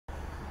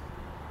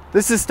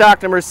This is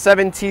stock number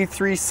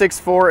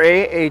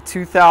 7T364A, a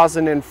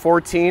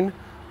 2014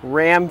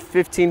 Ram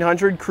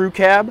 1500 crew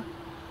cab,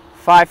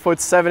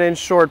 5'7"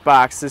 short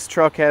box. This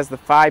truck has the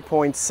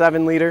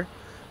 5.7 liter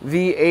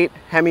V8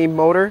 Hemi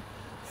motor.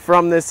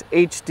 From this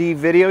HD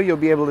video, you'll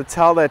be able to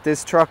tell that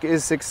this truck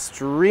is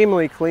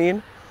extremely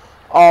clean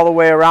all the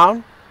way around.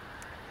 You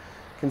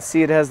can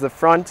see it has the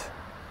front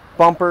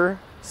bumper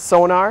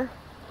Sonar,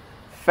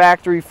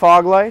 factory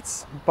fog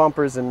lights,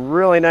 bumper's in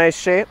really nice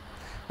shape.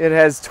 It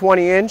has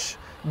 20-inch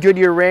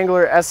Goodyear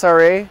Wrangler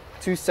SRA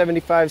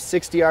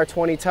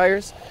 275/60R20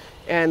 tires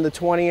and the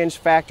 20-inch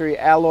factory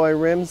alloy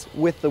rims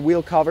with the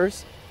wheel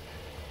covers.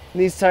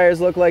 These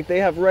tires look like they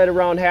have right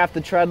around half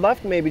the tread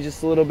left, maybe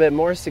just a little bit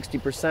more,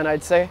 60%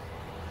 I'd say.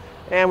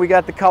 And we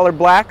got the color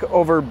black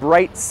over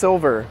bright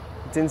silver.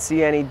 Didn't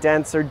see any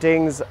dents or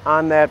dings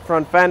on that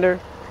front fender.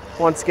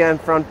 Once again,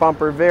 front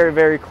bumper very,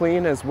 very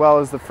clean, as well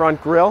as the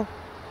front grille.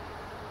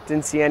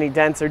 Didn't see any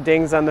dents or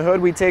dings on the hood.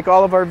 We take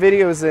all of our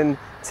videos in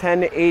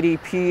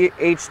 1080p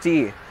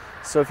HD.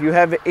 So if you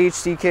have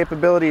HD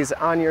capabilities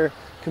on your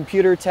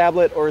computer,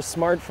 tablet, or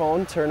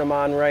smartphone, turn them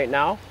on right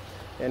now.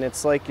 And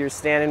it's like you're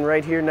standing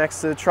right here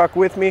next to the truck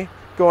with me,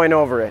 going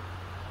over it.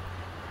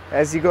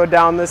 As you go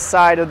down this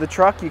side of the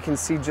truck, you can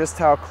see just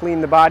how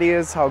clean the body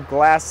is, how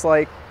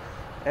glass-like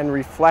and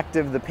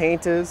reflective the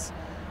paint is.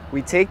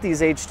 We take these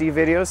HD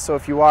videos, so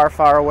if you are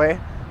far away,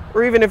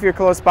 or even if you're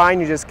close by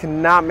and you just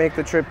cannot make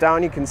the trip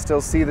down, you can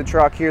still see the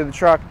truck, hear the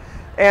truck,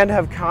 and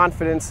have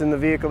confidence in the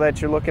vehicle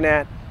that you're looking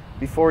at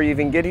before you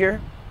even get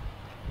here.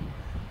 You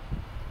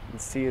can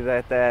see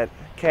that that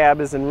cab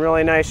is in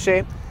really nice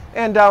shape.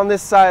 And down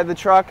this side of the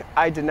truck,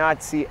 I did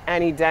not see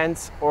any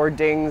dents or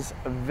dings.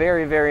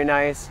 Very, very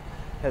nice.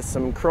 Has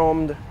some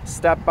chromed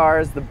step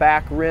bars. The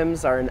back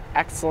rims are in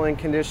excellent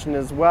condition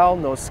as well.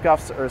 No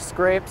scuffs or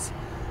scrapes.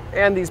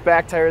 And these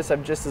back tires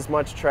have just as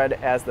much tread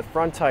as the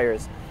front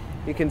tires.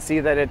 You can see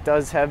that it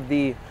does have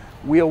the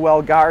wheel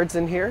well guards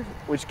in here,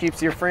 which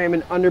keeps your frame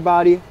and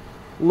underbody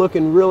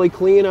looking really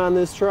clean on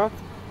this truck.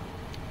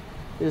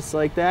 Just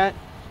like that.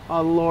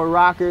 All the lower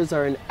rockers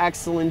are in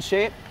excellent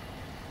shape.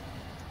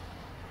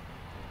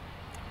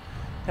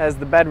 Has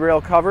the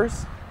Bedrail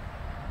covers.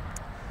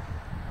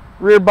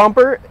 Rear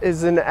bumper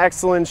is in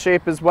excellent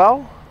shape as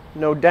well.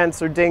 No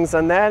dents or dings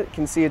on that. You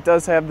can see it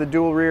does have the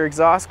dual rear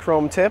exhaust,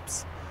 chrome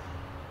tips.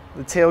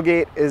 The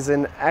tailgate is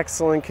in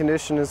excellent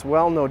condition as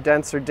well. No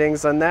dents or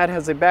dings on that.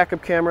 Has a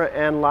backup camera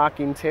and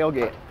locking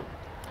tailgate.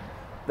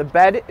 The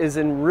bed is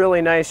in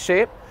really nice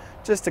shape.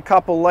 Just a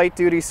couple light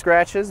duty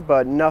scratches,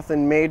 but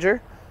nothing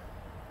major.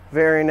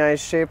 Very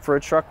nice shape for a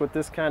truck with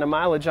this kind of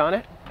mileage on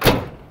it.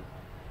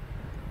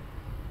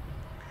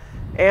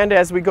 And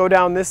as we go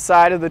down this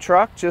side of the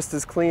truck, just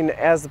as clean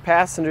as the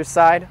passenger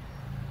side.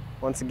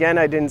 Once again,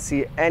 I didn't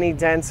see any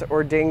dents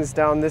or dings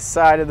down this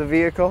side of the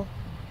vehicle.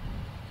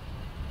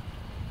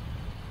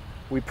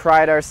 We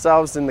pride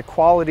ourselves in the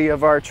quality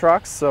of our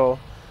trucks, so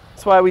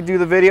that's why we do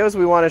the videos.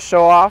 We want to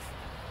show off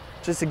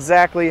just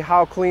exactly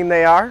how clean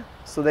they are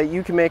so that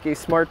you can make a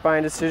smart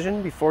buying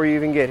decision before you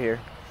even get here.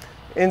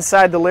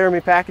 Inside, the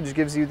Laramie package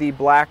gives you the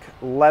black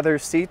leather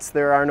seats.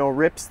 There are no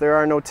rips, there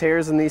are no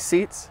tears in these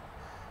seats.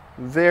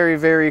 Very,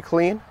 very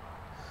clean.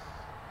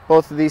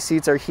 Both of these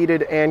seats are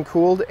heated and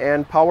cooled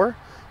and power.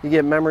 You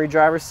get memory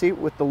driver's seat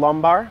with the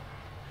lumbar.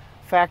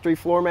 Factory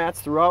floor mats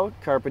throughout.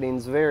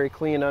 Carpeting's very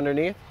clean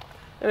underneath.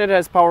 And it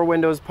has power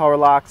windows, power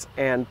locks,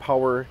 and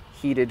power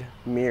heated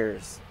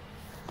mirrors.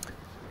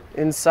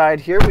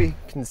 Inside here, we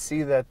can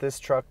see that this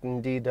truck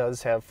indeed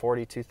does have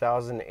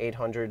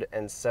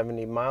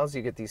 42,870 miles.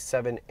 You get the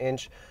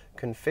 7-inch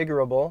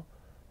configurable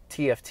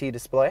TFT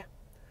display.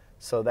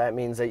 So that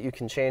means that you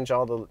can change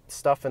all the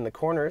stuff in the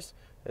corners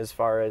as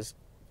far as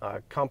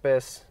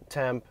compass,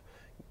 temp,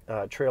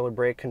 trailer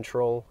brake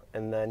control,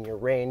 and then your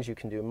range. You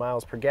can do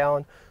miles per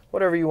gallon,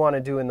 whatever you want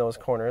to do in those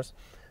corners.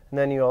 And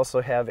then you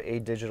also have a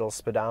digital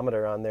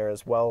speedometer on there,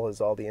 as well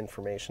as all the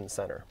information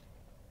center.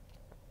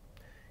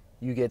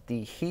 You get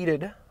the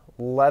heated,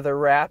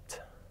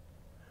 leather-wrapped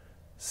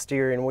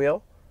steering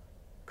wheel,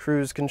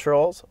 cruise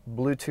controls,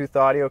 Bluetooth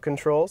audio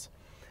controls.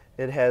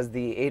 It has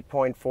the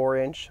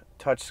 8.4-inch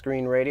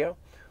touchscreen radio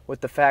with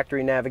the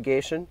factory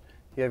navigation.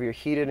 You have your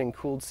heated and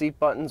cooled seat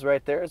buttons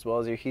right there, as well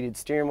as your heated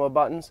steering wheel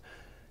buttons.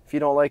 If you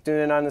don't like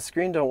doing it on the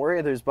screen, don't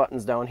worry, there's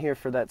buttons down here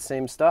for that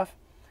same stuff.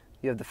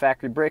 You have the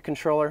factory brake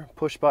controller,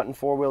 push button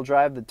 4-wheel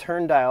drive, the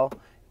turn dial,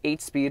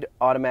 8-speed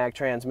automatic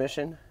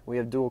transmission. We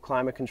have dual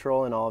climate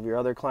control and all of your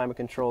other climate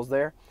controls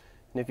there.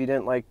 And if you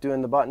didn't like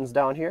doing the buttons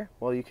down here,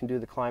 well, you can do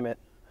the climate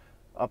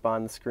up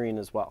on the screen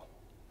as well.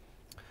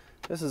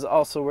 This is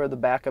also where the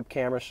backup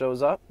camera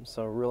shows up,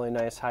 so really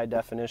nice high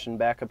definition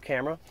backup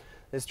camera.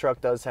 This truck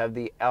does have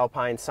the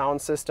Alpine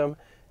sound system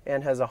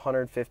and has a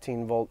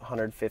 115 volt,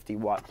 150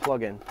 watt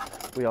plug-in.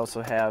 We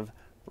also have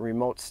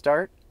remote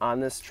start on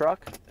this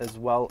truck, as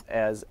well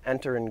as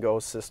enter and go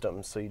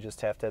systems, so you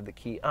just have to have the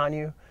key on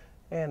you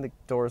and the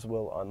doors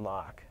will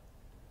unlock.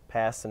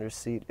 Passenger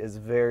seat is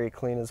very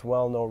clean as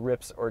well, no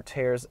rips or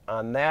tears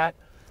on that.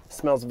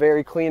 Smells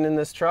very clean in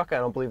this truck. I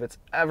don't believe it's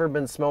ever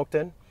been smoked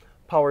in.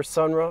 power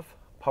sunroof,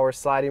 power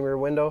sliding rear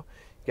window.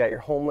 You got your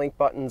Homelink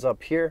buttons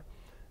up here,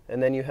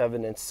 and then you have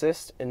an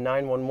assist and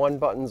 911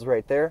 buttons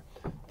right there.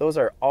 Those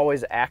are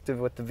always active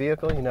with the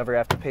vehicle. You never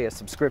have to pay a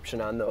subscription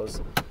on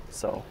those.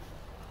 So,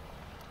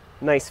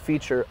 nice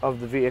feature of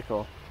the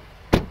vehicle.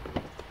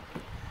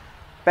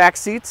 Back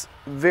seats,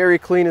 very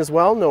clean as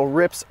well. No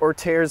rips or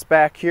tears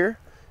back here.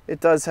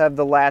 It does have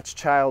the Latch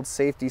child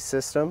safety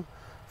system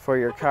for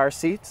your car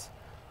seats.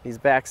 These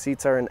back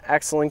seats are in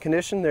excellent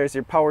condition. There's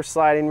your power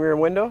sliding rear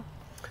window.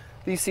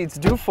 These seats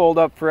do fold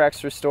up for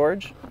extra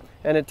storage,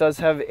 and it does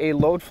have a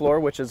load floor,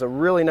 which is a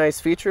really nice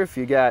feature. If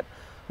you got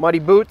muddy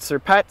boots or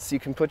pets,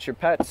 you can put your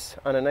pets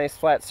on a nice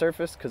flat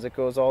surface because it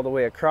goes all the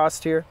way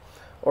across here.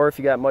 Or if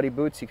you got muddy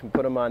boots, you can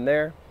put them on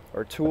there,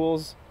 or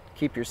tools.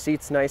 Keep your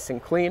seats nice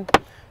and clean.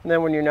 And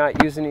then when you're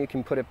not using it, you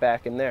can put it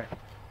back in there.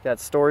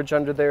 Got storage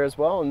under there as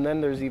well, and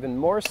then there's even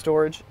more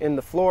storage in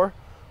the floor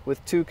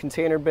with 2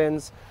 container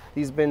bins.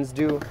 These bins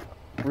do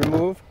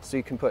remove, so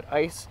you can put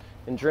ice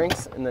and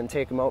drinks and then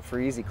take them out for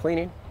easy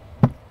cleaning.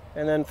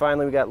 And then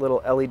finally we got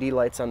little LED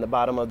lights on the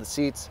bottom of the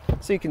seats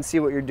so you can see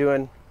what you're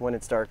doing when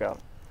it's dark out.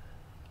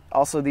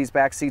 Also, these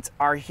back seats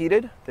are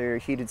heated. They're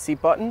heated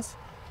seat buttons,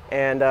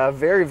 and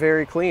very,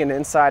 very clean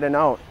inside and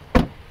out.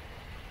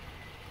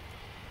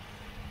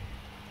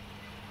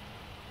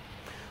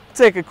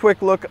 Take a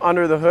quick look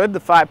under the hood. The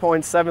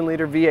 5.7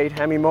 liter V8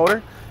 Hemi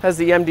motor has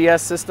the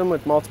MDS system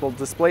with multiple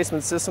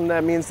displacement system.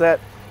 That means that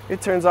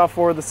it turns off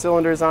 4 of the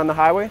cylinders on the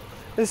highway.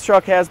 This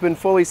truck has been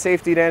fully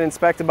safetied and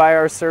inspected by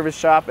our service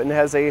shop and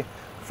has a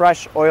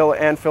fresh oil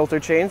and filter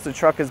change. The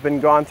truck has been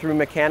gone through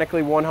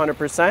mechanically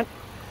 100%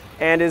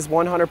 and is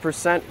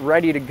 100%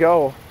 ready to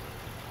go.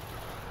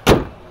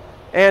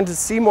 And to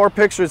see more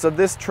pictures of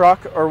this truck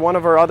or one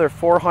of our other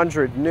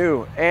 400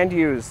 new and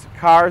used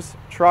cars,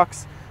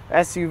 trucks,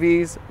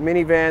 SUVs,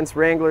 minivans,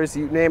 Wranglers,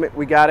 you name it,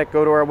 we got it.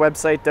 Go to our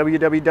website,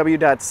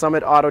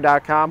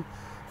 www.summitauto.com.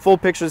 Full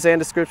pictures and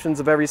descriptions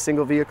of every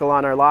single vehicle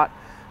on our lot.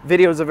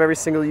 Videos of every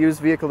single used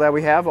vehicle that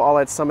we have, all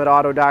at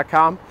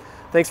summitauto.com.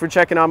 Thanks for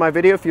checking out my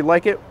video. If you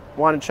like it,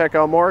 want to check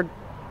out more,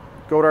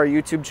 go to our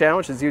YouTube channel,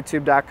 which is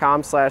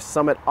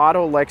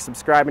youtube.com/summitauto. Like,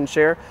 subscribe, and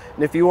share.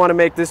 And if you want to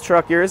make this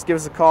truck yours, give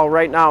us a call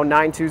right now,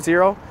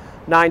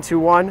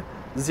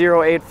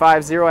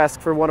 920-921-0850. Ask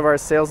for one of our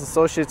sales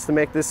associates to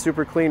make this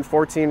super clean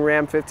 14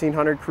 Ram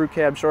 1500 Crew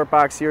Cab Short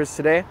Box yours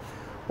today.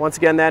 Once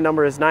again, that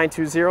number is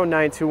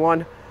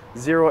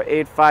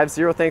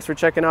 920-921-0850. Thanks for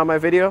checking out my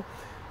video.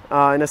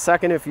 In a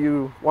second, if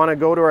you want to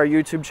go to our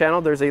YouTube channel,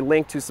 there's a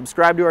link to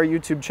subscribe to our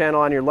YouTube channel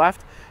on your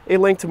left, a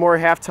link to more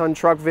half-ton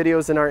truck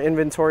videos in our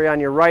inventory on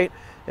your right.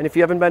 And if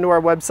you haven't been to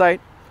our website,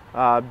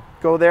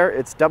 go there.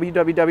 It's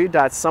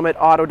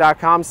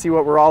www.summitauto.com. See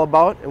what we're all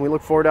about, and we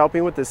look forward to helping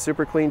you with this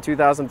super clean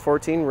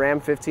 2014 Ram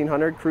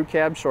 1500 Crew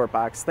Cab Short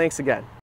Box. Thanks again.